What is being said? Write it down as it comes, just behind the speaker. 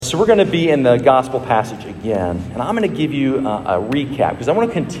So we're going to be in the gospel passage again, and I'm going to give you a recap because I want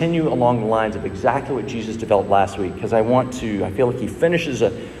to continue along the lines of exactly what Jesus developed last week, because I feel like he finishes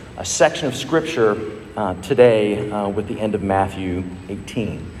a section of scripture today with the end of Matthew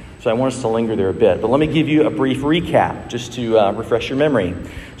 18. So I want us to linger there a bit, but let me give you a brief recap just to refresh your memory.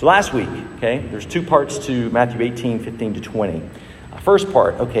 So last week, there's two parts to Matthew 18, 15 to 20. First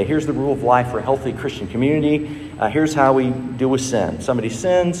part, here's the rule of life for a healthy Christian community. Here's how we deal with sin. Somebody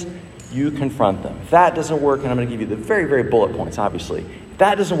sins, you confront them. If that doesn't work, and I'm going to give you the very, very bullet points, obviously. If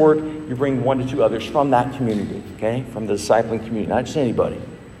that doesn't work, you bring 1 to 2 others from that community, from the discipling community, not just anybody.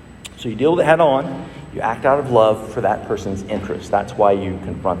 So you deal with it head on. You act out of love for that person's interest. That's why you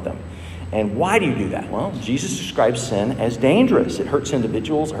confront them. And why do you do that? Well, Jesus describes sin as dangerous. It hurts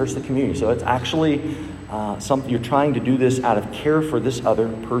individuals, it hurts the community. So it's actually something you're trying to do this out of care for this other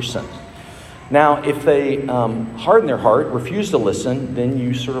person. Now, if they harden their heart, refuse to listen, then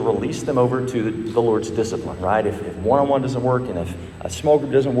you sort of release them over to the Lord's discipline, right? If one-on-one doesn't work, and if a small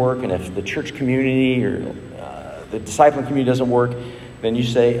group doesn't work, and if the church community or the discipling community doesn't work, then you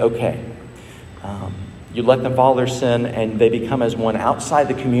say, you let them follow their sin, and they become as one outside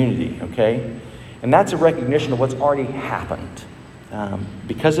the community, And that's a recognition of what's already happened.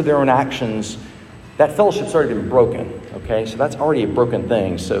 Because of their own actions, that fellowship's already been broken, So that's already a broken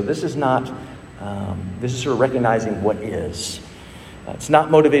thing. So this is not, this is sort of recognizing what is. It's not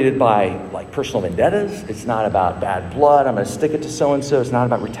motivated by personal vendettas. It's not about bad blood. I'm going to stick it to so-and-so. It's not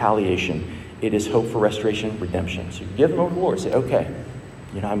about retaliation. It is hope for restoration, redemption. So you give them over to the Lord. Say,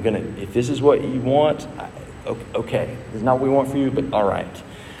 if this is what you want, this is not what we want for you, but all right.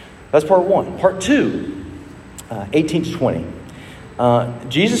 That's part 1. Part 2, 18 to 20.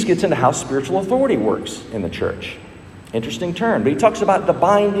 Jesus gets into how spiritual authority works in the church. Interesting turn. But he talks about the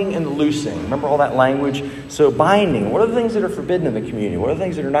binding and the loosing. Remember all that language? So binding, what are the things that are forbidden in the community? What are the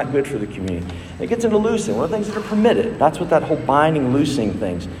things that are not good for the community? It gets into loosing. What are the things that are permitted? That's what that whole binding, loosing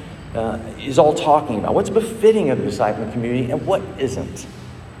things is all talking about. What's befitting of the discipling community and what isn't?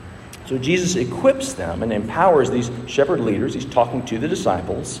 So Jesus equips them and empowers these shepherd leaders, he's talking to the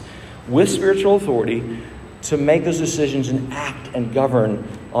disciples, with spiritual authority to make those decisions and act and govern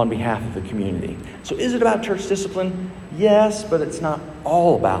on behalf of the community. So is it about church discipline? Yes, but it's not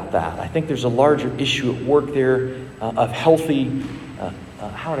all about that. I think there's a larger issue at work there of healthy, the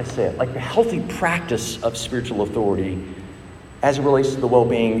healthy practice of spiritual authority as it relates to the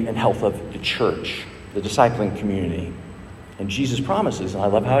well-being and health of the church, the discipling community. And Jesus promises, and I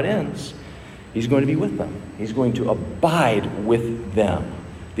love how it ends, he's going to be with them. He's going to abide with them.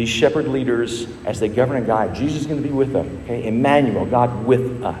 These shepherd leaders, as they govern and guide, Jesus is going to be with them. Emmanuel, God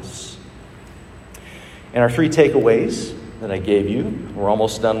with us. And our 3 takeaways that I gave you, we're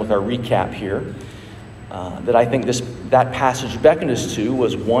almost done with our recap here, that I think that passage beckoned us to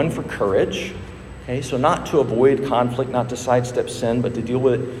was 1 for courage. So not to avoid conflict, not to sidestep sin, but to deal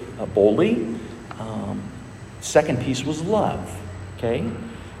with it boldly. Second piece was love,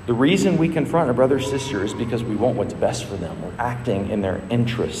 The reason we confront a brother or sister is because we want what's best for them. We're acting in their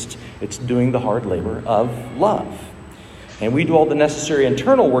interest. It's doing the hard labor of love. And we do all the necessary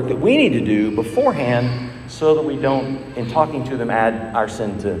internal work that we need to do beforehand so that we don't, in talking to them, add our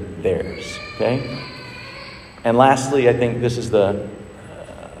sin to theirs, And lastly, I think this is it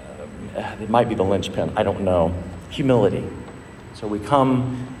might be the linchpin, I don't know, humility. So we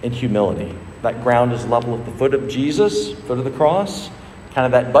come in humility. That ground is level at the foot of Jesus, foot of the cross. Kind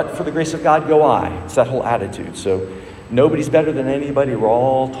of that, but for the grace of God, go I. It's that whole attitude. So nobody's better than anybody. We're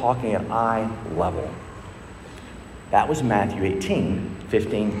all talking at eye level. That was Matthew 18,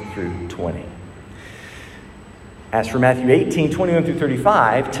 15 through 20. As for Matthew 18, 21 through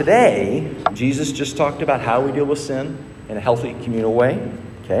 35, today, Jesus just talked about how we deal with sin in a healthy communal way.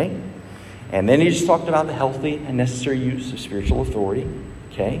 And then he just talked about the healthy and necessary use of spiritual authority.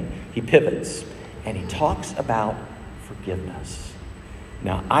 He pivots and he talks about forgiveness.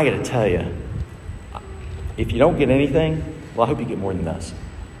 Now, I got to tell you, if you don't get anything, well, I hope you get more than this.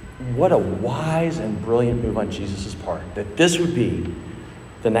 What a wise and brilliant move on Jesus' part, that this would be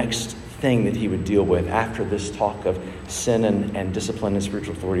the next thing that he would deal with after this talk of sin and discipline and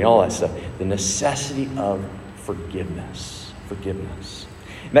spiritual authority and all that stuff. The necessity of forgiveness.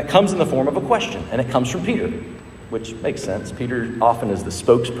 And that comes in the form of a question, and it comes from Peter, which makes sense. Peter often is the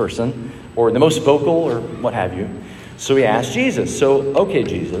spokesperson or the most vocal or what have you. So he asked Jesus,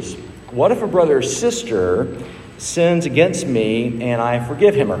 Jesus, what if a brother or sister sins against me and I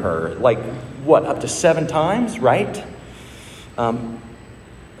forgive him or her? Up to 7 times, right?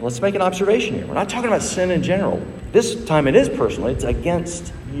 Let's make an observation here. We're not talking about sin in general. This time it is personal. It's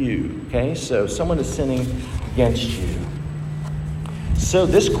against you, So someone is sinning against you. So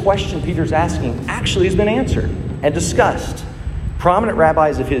this question Peter's asking actually has been answered and discussed. Prominent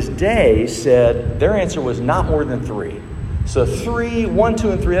rabbis of his day said their answer was not more than 3. So 3, 1,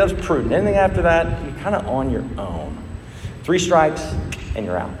 2, and 3, that was prudent. Anything after that, you're kind of on your own. 3 strikes and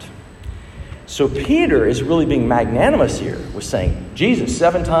you're out. So Peter is really being magnanimous here with saying, Jesus,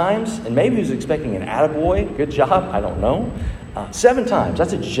 7 times, and maybe he was expecting an attaboy, good job, I don't know. 7 times,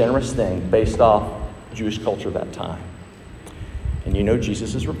 that's a generous thing based off Jewish culture of that time. And you know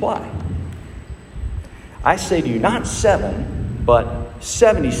Jesus' reply. I say to you, not 7, but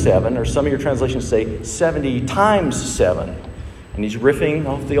 77, or some of your translations say 70 times 7. And he's riffing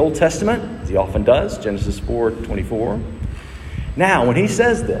off the Old Testament, as he often does, Genesis 4:24. Now, when he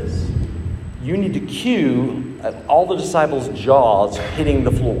says this, you need to cue all the disciples' jaws hitting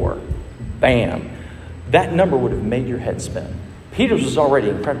the floor. Bam. That number would have made your head spin. Peter's was already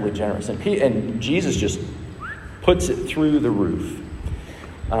incredibly generous, and Jesus just puts it through the roof.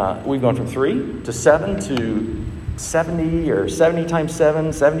 We've gone from 3 to 7 to 70 or 70 times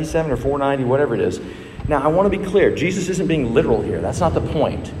 7, 77 or 490, whatever it is. Now, I want to be clear. Jesus isn't being literal here. That's not the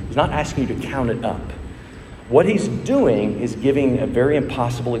point. He's not asking you to count it up. What he's doing is giving a very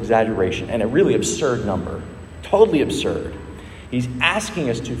impossible exaggeration and a really absurd number. Totally absurd. He's asking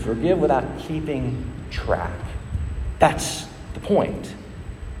us to forgive without keeping track. That's the point.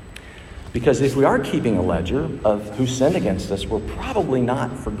 Because if we are keeping a ledger of who sinned against us, we're probably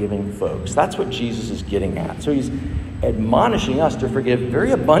not forgiving folks. That's what Jesus is getting at. So he's admonishing us to forgive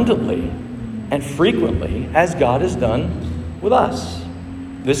very abundantly and frequently, as God has done with us.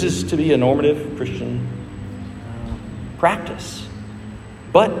 This is to be a normative Christian practice.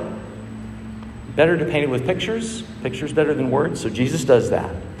 But better to paint it with pictures. Pictures better than words. So Jesus does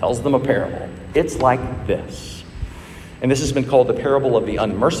that. Tells them a parable. It's like this. And this has been called the parable of the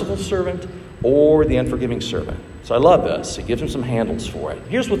unmerciful servant or the unforgiving servant. So I love this. It gives them some handles for it.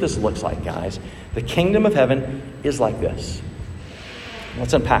 Here's what this looks like, guys. The kingdom of heaven is like this.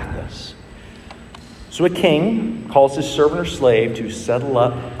 Let's unpack this. So a king calls his servant or slave to settle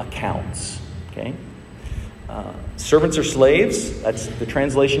up accounts. Okay? Servants or slaves, that's the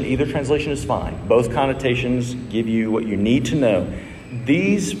translation. Either translation is fine. Both connotations give you what you need to know.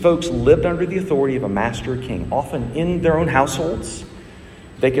 These folks lived under the authority of a master or king, often in their own households.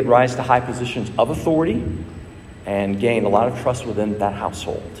 They could rise to high positions of authority and gain a lot of trust within that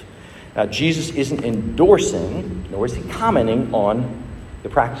household. Now, Jesus isn't endorsing, nor is he commenting on the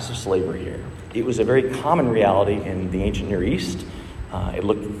practice of slavery here. It was a very common reality in the ancient Near East. It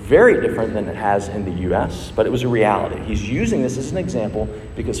looked very different than it has in the U.S., but it was a reality. He's using this as an example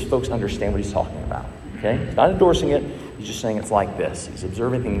because folks understand what he's talking about. Okay? He's not endorsing it. He's just saying it's like this. He's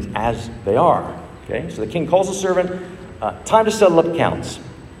observing things as they are. Okay? So the king calls the servant, time to settle up accounts.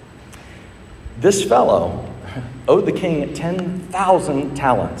 This fellow owed the king 10,000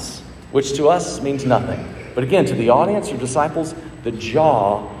 talents, which to us means nothing. But again, to the audience or disciples, the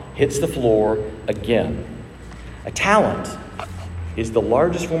jaw hits the floor again. A talent is the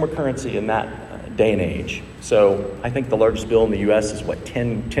largest form of currency in that day and age. So I think the largest bill in the U.S. is,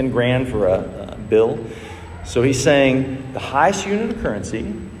 10 grand for a bill. So he's saying the highest unit of currency,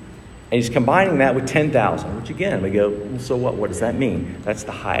 and he's combining that with 10,000, which again, we go, well, so what? What does that mean? That's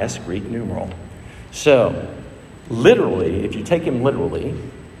the highest Greek numeral. So literally, if you take him literally,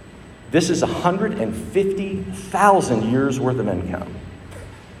 this is 150,000 years worth of income.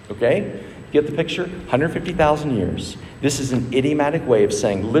 Okay? Get the picture? 150,000 years. This is an idiomatic way of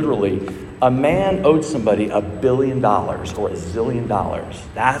saying, literally, a man owed somebody $1 billion or $1 zillion.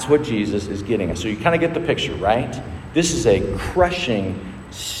 That's what Jesus is getting us. So you kind of get the picture, right? This is a crushing,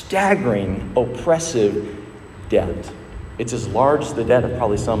 staggering, oppressive debt. It's as large as the debt of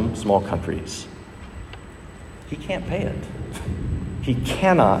probably some small countries. He can't pay it. He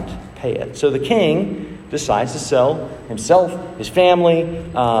cannot pay it. So the king decides to sell himself, his family,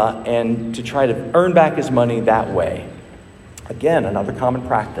 and to try to earn back his money that way. Again, another common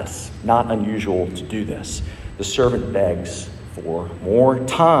practice, not unusual to do this. The servant begs for more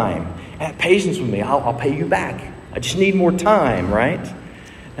time. Have patience with me, I'll pay you back. I just need more time, right?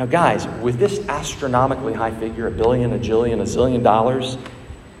 Now guys, with this astronomically high figure, $1 billion, $1 jillion, $1 zillion,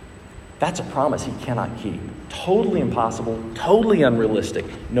 that's a promise he cannot keep. Totally impossible, totally unrealistic.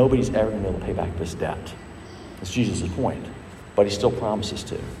 Nobody's ever going to be able to pay back this debt. That's Jesus' point. But he still promises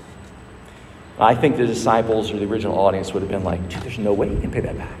to. I think the disciples or the original audience would have been like, dude, there's no way you can pay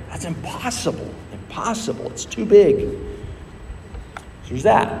that back. That's impossible. Impossible. It's too big. So there's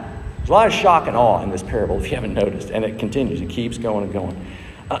that. There's a lot of shock and awe in this parable, if you haven't noticed. And it continues. It keeps going and going.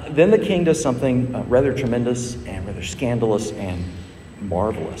 Then the king does something rather tremendous and rather scandalous and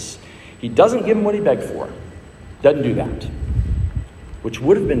marvelous. He doesn't give him what he begged for. Doesn't do that. which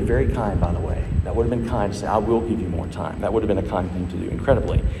would have been very kind, by the way. That would have been kind to say, I will give you more time. That would have been a kind thing to do,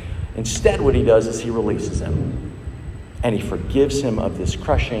 incredibly. Instead, what he does is he releases him. And he forgives him of this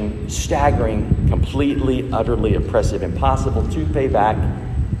crushing, staggering, completely, utterly oppressive, impossible to pay back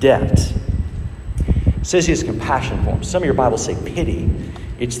debt. It says he has compassion for him. Some of your Bibles say pity.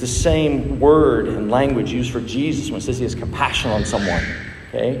 It's the same word and language used for Jesus when it says he has compassion on someone.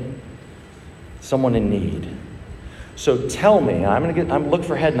 Okay? Someone in need. So tell me, I'm looking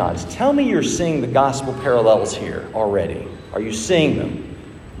for head nods. Tell me you're seeing the gospel parallels here already. Are you seeing them?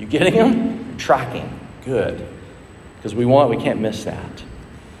 You getting them? You're tracking. Good. Because we can't miss that.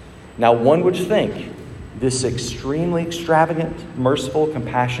 Now, one would think this extremely extravagant, merciful,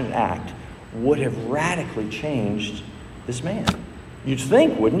 compassionate act would have radically changed this man. You'd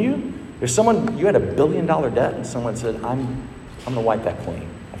think, wouldn't you? If you had $1 billion debt and someone said, I'm going to wipe that clean.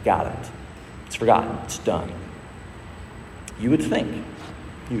 I've got it. It's forgotten. It's done. You would think.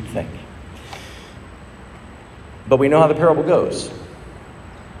 But we know how the parable goes.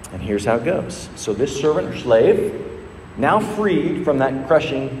 And here's how it goes. So this servant or slave, now freed from that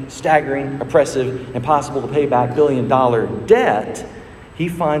crushing, staggering, oppressive, impossible to pay back $1 billion debt, he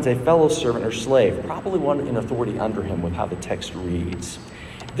finds a fellow servant or slave, probably one in authority under him with how the text reads.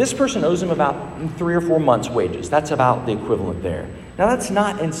 This person owes him about 3 or 4 months' wages. That's about the equivalent there. Now that's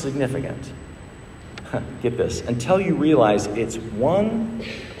not insignificant. Get this. Until you realize it's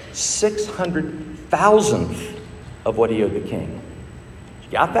 1/600,000th of what he owed the king. You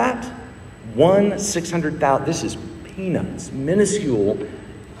got that? 1/600,000th. This is peanuts, minuscule,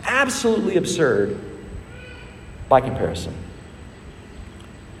 absolutely absurd by comparison.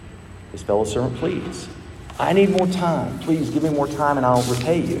 His fellow servant pleads, I need more time. Please give me more time and I'll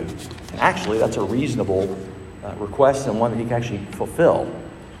repay you. And actually, that's a reasonable request and one that he can actually fulfill.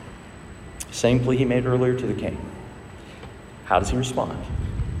 Same plea he made earlier to the king. How does he respond?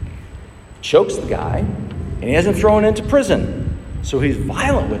 Chokes the guy, and he has him thrown into prison. So he's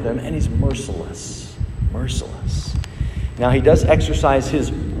violent with him, and he's merciless. Merciless. Now, he does exercise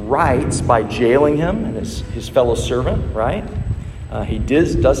his rights by jailing him and his fellow servant, right? He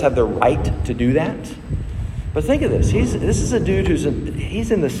does have the right to do that. But think of this. This is a dude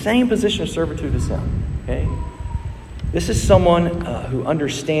he's in the same position of servitude as him. Okay? This is someone who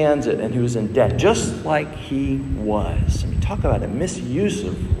understands it and who is in debt, just like he was. I mean, talk about a misuse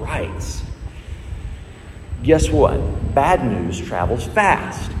of rights. Guess what? Bad news travels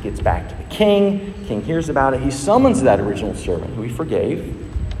fast. It gets back to the king. King hears about it. He summons that original servant who he forgave.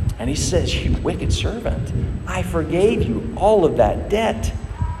 And he says, you wicked servant, I forgave you all of that debt.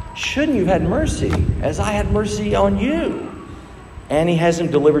 Shouldn't you have had mercy as I had mercy on you? And he has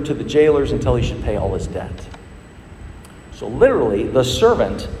him delivered to the jailers until he should pay all his debt. So literally, the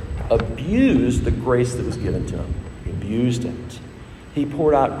servant abused the grace that was given to him. He abused it. He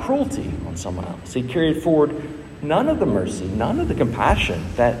poured out cruelty on someone else. He carried forward none of the mercy, none of the compassion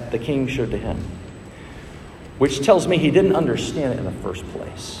that the king showed to him. Which tells me he didn't understand it in the first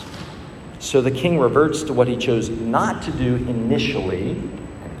place. So the king reverts to what he chose not to do initially,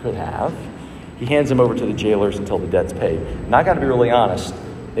 and could have. He hands him over to the jailers until the debt's paid. And I got to be really honest.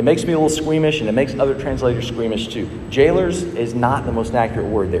 It makes me a little squeamish, and it makes other translators squeamish too. Jailers is not the most accurate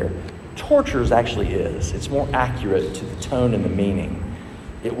word there. Tortures actually is. It's more accurate to the tone and the meaning.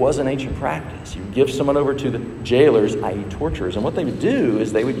 It was an ancient practice. You give someone over to the jailers, i.e. torturers, and what they would do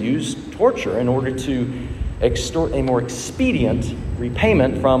is they would use torture in order to extort a more expedient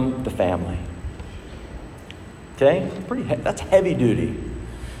repayment from the family. Okay? That's heavy duty.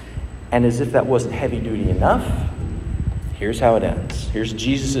 And as if that wasn't heavy duty enough, here's how it ends. Here's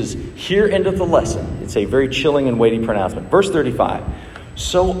Jesus' here end of the lesson. It's a very chilling and weighty pronouncement. Verse 35.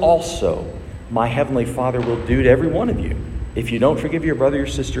 So also my heavenly Father will do to every one of you if you don't forgive your brother or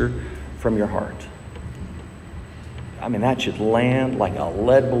sister from your heart. I mean, that should land like a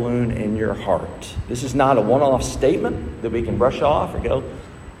lead balloon in your heart. This is not a one-off statement that we can brush off or go,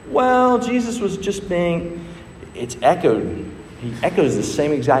 well, Jesus was just being... It's echoed. He echoes the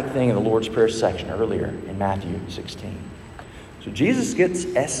same exact thing in the Lord's Prayer section earlier in Matthew 16. So Jesus gets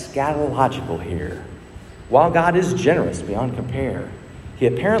eschatological here. While God is generous beyond compare, he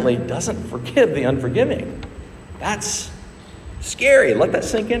apparently doesn't forgive the unforgiving. That's scary. Let that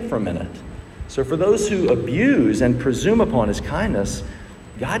sink in for a minute. So for those who abuse and presume upon his kindness,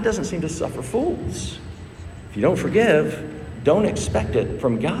 God doesn't seem to suffer fools. If you don't forgive, don't expect it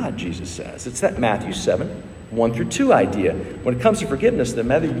from God, Jesus says. It's that Matthew 7, 1-2 idea. When it comes to forgiveness, the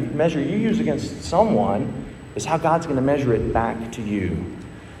measure you use against someone is how God's going to measure it back to you.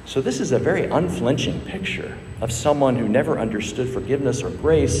 So this is a very unflinching picture of someone who never understood forgiveness or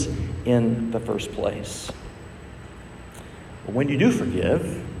grace in the first place. But when you do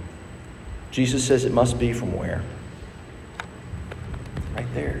forgive, Jesus says it must be from where?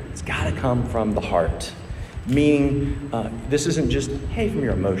 Right there. It's got to come from the heart. Meaning, this isn't just, hey, from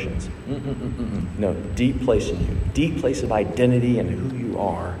your emotions. No, deep place in you. Deep place of identity and who you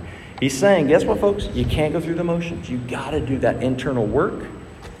are. He's saying, guess what, folks? You can't go through the motions. You got to do that internal work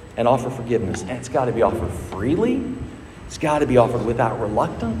and offer forgiveness. And it's got to be offered freely. It's got to be offered without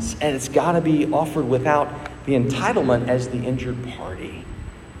reluctance. And it's got to be offered without the entitlement as the injured party.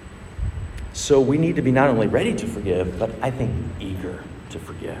 So we need to be not only ready to forgive, but I think eager to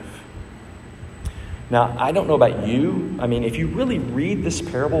forgive. Now, I don't know about you. I mean, if you really read this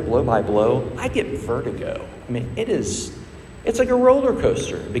parable blow by blow, I get vertigo. I mean, it's like a roller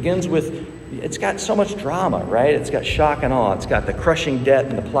coaster. It begins with, it's got so much drama, right? It's got shock and awe. It's got the crushing debt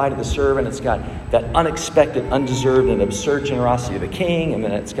and the plight of the servant. It's got that unexpected, undeserved, and absurd generosity of the king. And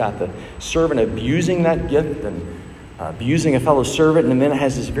then it's got the servant abusing that gift and abusing a fellow servant. And then it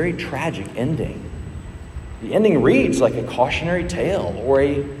has this very tragic ending. The ending reads like a cautionary tale or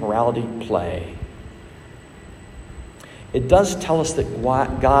a morality play. It does tell us that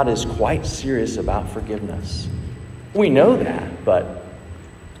God is quite serious about forgiveness. We know that, but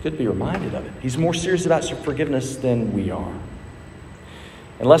it's good to be reminded of it. He's more serious about forgiveness than we are.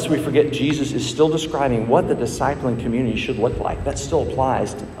 Unless we forget, Jesus is still describing what the discipling community should look like. That still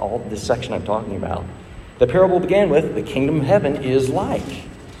applies to all this section I'm talking about. The parable began with, the kingdom of heaven is like.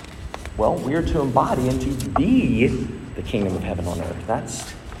 Well, we are to embody and to be the kingdom of heaven on earth.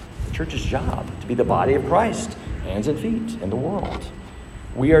 That's the church's job, to be the body of Christ, hands and feet in the world.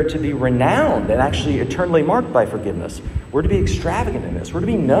 We are to be renowned and actually eternally marked by forgiveness. We're to be extravagant in this. We're to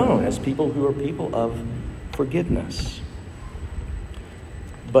be known as people who are people of forgiveness.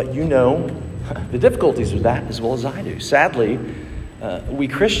 But you know the difficulties with that as well as I do. Sadly, we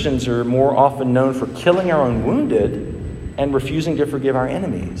Christians are more often known for killing our own wounded and refusing to forgive our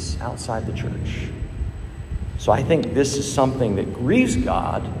enemies outside the church. So I think this is something that grieves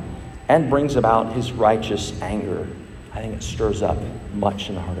God and brings about his righteous anger. I think it stirs up much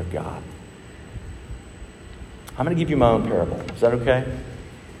in the heart of God. I'm going to give you my own parable. Is that okay?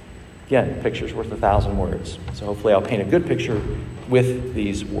 Again, a picture's worth 1,000 words. So hopefully I'll paint a good picture with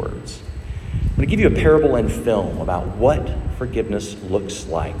these words. I'm going to give you a parable in film about what forgiveness looks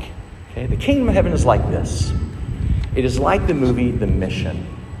like. Okay? The kingdom of heaven is like this. It is like the movie The Mission.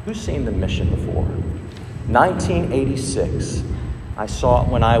 Who's seen The Mission before? 1986. I saw it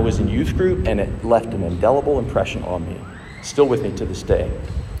when I was in youth group, and it left an indelible impression on me. Still with me to this day.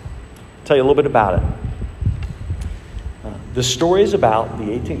 I'll tell you a little bit about it. The story is about the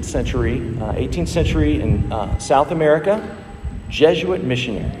 18th century in South America, Jesuit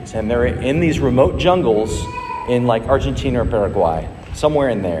missionaries. And they're in these remote jungles in like Argentina or Paraguay, somewhere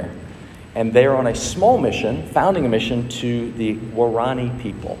in there. And they're on a small mission, founding a mission to the Guarani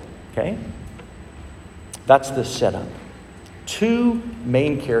people. Okay? That's the setup. Two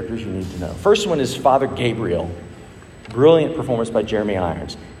main characters you need to know. First one is Father Gabriel. Brilliant performance by Jeremy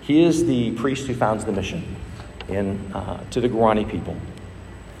Irons. He is the priest who founds the mission to the Guarani people.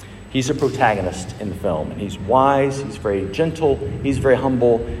 He's a protagonist in the film, and he's wise, he's very gentle, he's very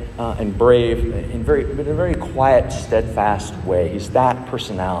humble and brave, in a very quiet, steadfast way. He's that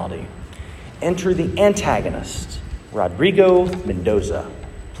personality. Enter the antagonist, Rodrigo Mendoza,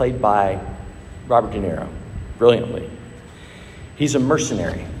 played by Robert De Niro, brilliantly. He's a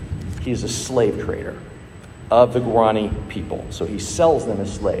mercenary. He's a slave trader of the Guarani people. So he sells them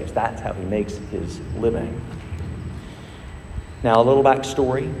as slaves. That's how he makes his living. Now, a little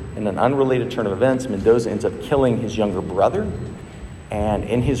backstory. In an unrelated turn of events, Mendoza ends up killing his younger brother. And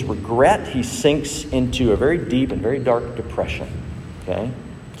in his regret, he sinks into a very deep and very dark depression. Okay?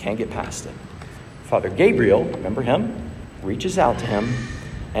 Can't get past it. Father Gabriel, remember him, reaches out to him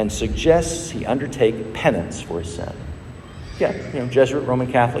and suggests he undertake penance for his sin. Yeah, Jesuit,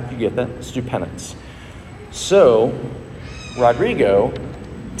 Roman Catholic, you get that. Let's do penance. So, Rodrigo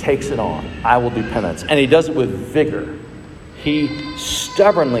takes it on. I will do penance. And he does it with vigor. He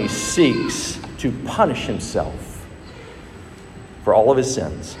stubbornly seeks to punish himself for all of his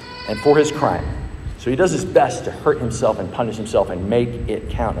sins and for his crime. So he does his best to hurt himself and punish himself and make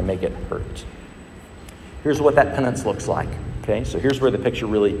it count and make it hurt. Here's what that penance looks like. Okay, so here's where the picture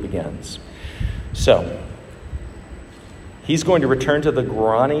really begins. So, he's going to return to the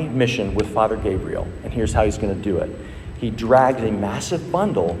Guarani mission with Father Gabriel. And here's how he's going to do it. He drags a massive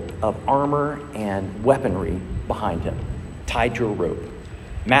bundle of armor and weaponry behind him, tied to a rope.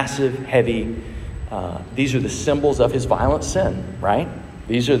 Massive, heavy. These are the symbols of his violent sin, right?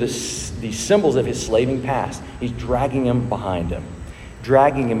 These are the symbols of his slaving past. He's dragging them behind him.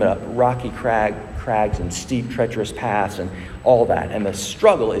 dragging him up rocky crags and steep, treacherous paths and all that. And the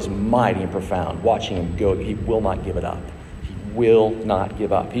struggle is mighty and profound. Watching him go, he will not give it up. He will not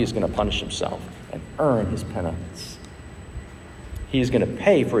give up. He is going to punish himself and earn his penance. He is going to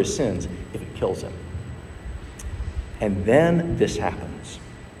pay for his sins if it kills him. And then this happens.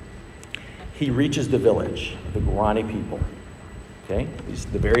 He reaches the village, the Guarani people. Okay? He's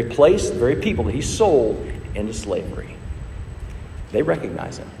the very place, the very people that he sold into slavery. They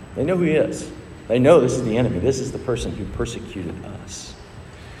recognize him. They know who he is. They know this is the enemy. This is the person who persecuted us.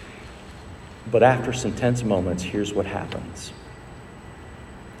 But after some tense moments, here's what happens.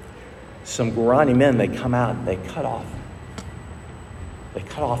 Some Guarani men, they come out and they cut off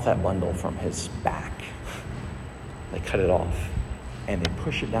that bundle from his back. They cut it off and they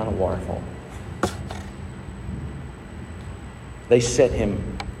push it down a waterfall. They set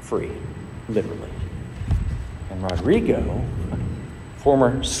him free, literally. And Rodrigo,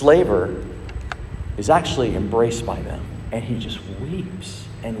 former slaver, is actually embraced by them. And he just weeps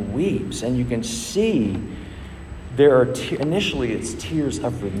and weeps. And you can see there are initially it's tears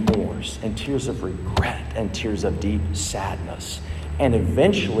of remorse and tears of regret and tears of deep sadness. And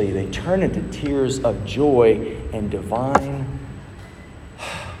eventually they turn into tears of joy and divine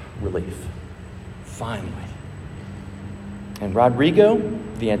relief. Finally. And Rodrigo,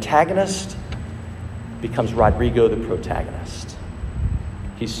 the antagonist, becomes Rodrigo, the protagonist.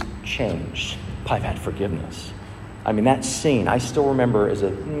 He's changed by that forgiveness. I mean, that scene, I still remember as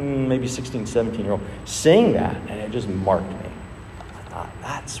a maybe 16, 17-year-old seeing that, and it just marked me. I thought,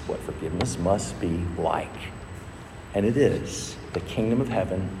 that's what forgiveness must be like. And it is. The kingdom of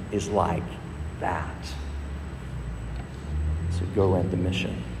heaven is like that. So go rent the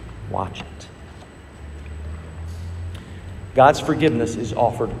mission. Watch it. God's forgiveness is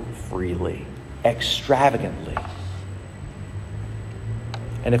offered freely, extravagantly.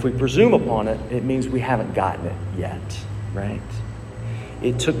 And if we presume upon it, it means we haven't gotten it yet, right?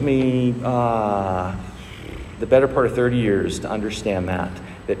 It took me the better part of 30 years to understand that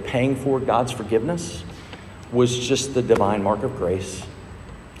paying for God's forgiveness was just the divine mark of grace.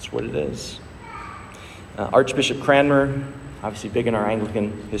 That's what it is. Archbishop Cranmer, obviously big in our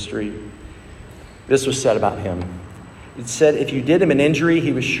Anglican history, this was said about him. It said, if you did him an injury,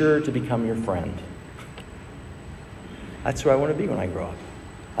 he was sure to become your friend. That's who I want to be when I grow up.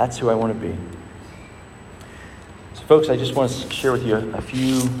 That's who I want to be. So folks, I just want to share with you a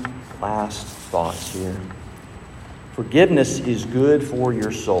few last thoughts here. Forgiveness is good for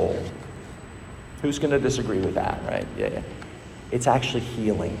your soul. Who's going to disagree with that, right? Yeah. It's actually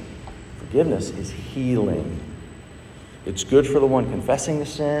healing. Forgiveness is healing. It's good for the one confessing the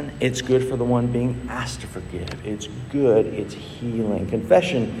sin. It's good for the one being asked to forgive. It's good. It's healing.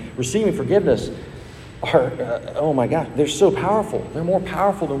 Confession, receiving forgiveness are, oh my God, they're so powerful. They're more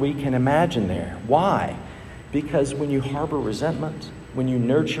powerful than we can imagine there. Why? Because when you harbor resentment, when you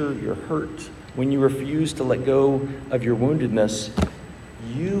nurture your hurt, when you refuse to let go of your woundedness,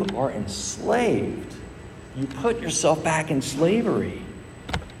 you are enslaved. You put yourself back in slavery.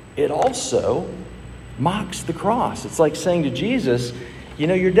 It also mocks the cross. It's like saying to Jesus, you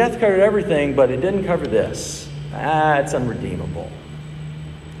know, your death covered everything, but it didn't cover this. It's unredeemable.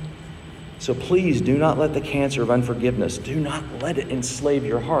 So please do not let the cancer of unforgiveness, do not let it enslave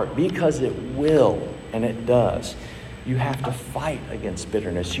your heart, because it will, and it does. You have to fight against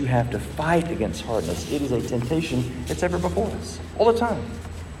bitterness. You have to fight against hardness. It is a temptation that's ever before us, all the time.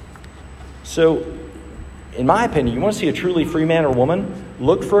 So, in my opinion, you want to see a truly free man or woman?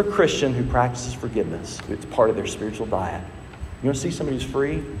 Look for a Christian who practices forgiveness. It's part of their spiritual diet. You want to see somebody who's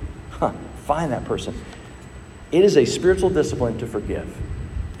free? Find that person. It is a spiritual discipline to forgive.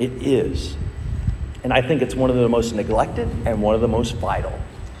 It is. And I think it's one of the most neglected and one of the most vital.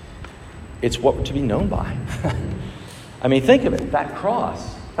 It's what we're to be known by. I mean, think of it. That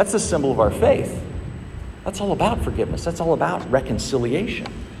cross, that's the symbol of our faith. That's all about forgiveness. That's all about reconciliation.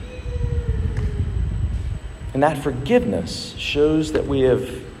 And that forgiveness shows that we have,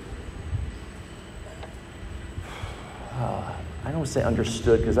 I don't want to say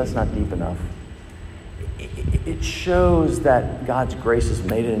understood because that's not deep enough. It shows that God's grace has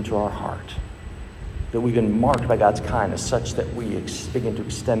made it into our heart. That we've been marked by God's kindness such that we begin to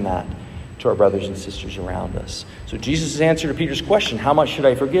extend that to our brothers and sisters around us. So Jesus' answer to Peter's question, how much should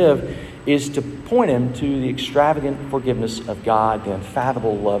I forgive, is to point him to the extravagant forgiveness of God, the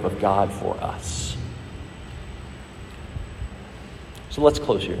unfathomable love of God for us. So let's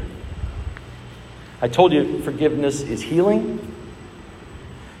close here. I told you forgiveness is healing.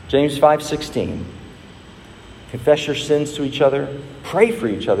 James 5:16. Confess your sins to each other. Pray for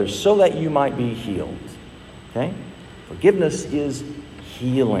each other so that you might be healed. Okay? Forgiveness is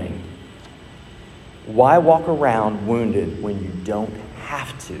healing. Why walk around wounded when you don't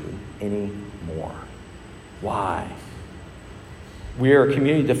have to anymore? Why? We are a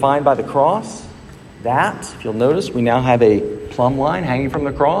community defined by the cross. That, if you'll notice, we now have a plumb line hanging from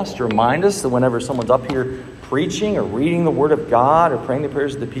the cross to remind us that whenever someone's up here preaching or reading the Word of God or praying the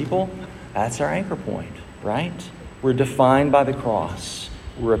prayers of the people, that's our anchor point, right? We're defined by the cross.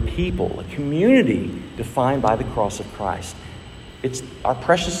 We're a people, a community defined by the cross of Christ. It's our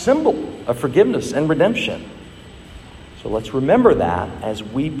precious symbol of forgiveness and redemption. So let's remember that as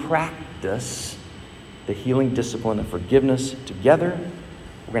we practice the healing discipline of forgiveness together.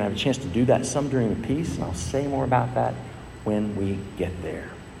 We're going to have a chance to do that some during the piece, and I'll say more about that when we get there.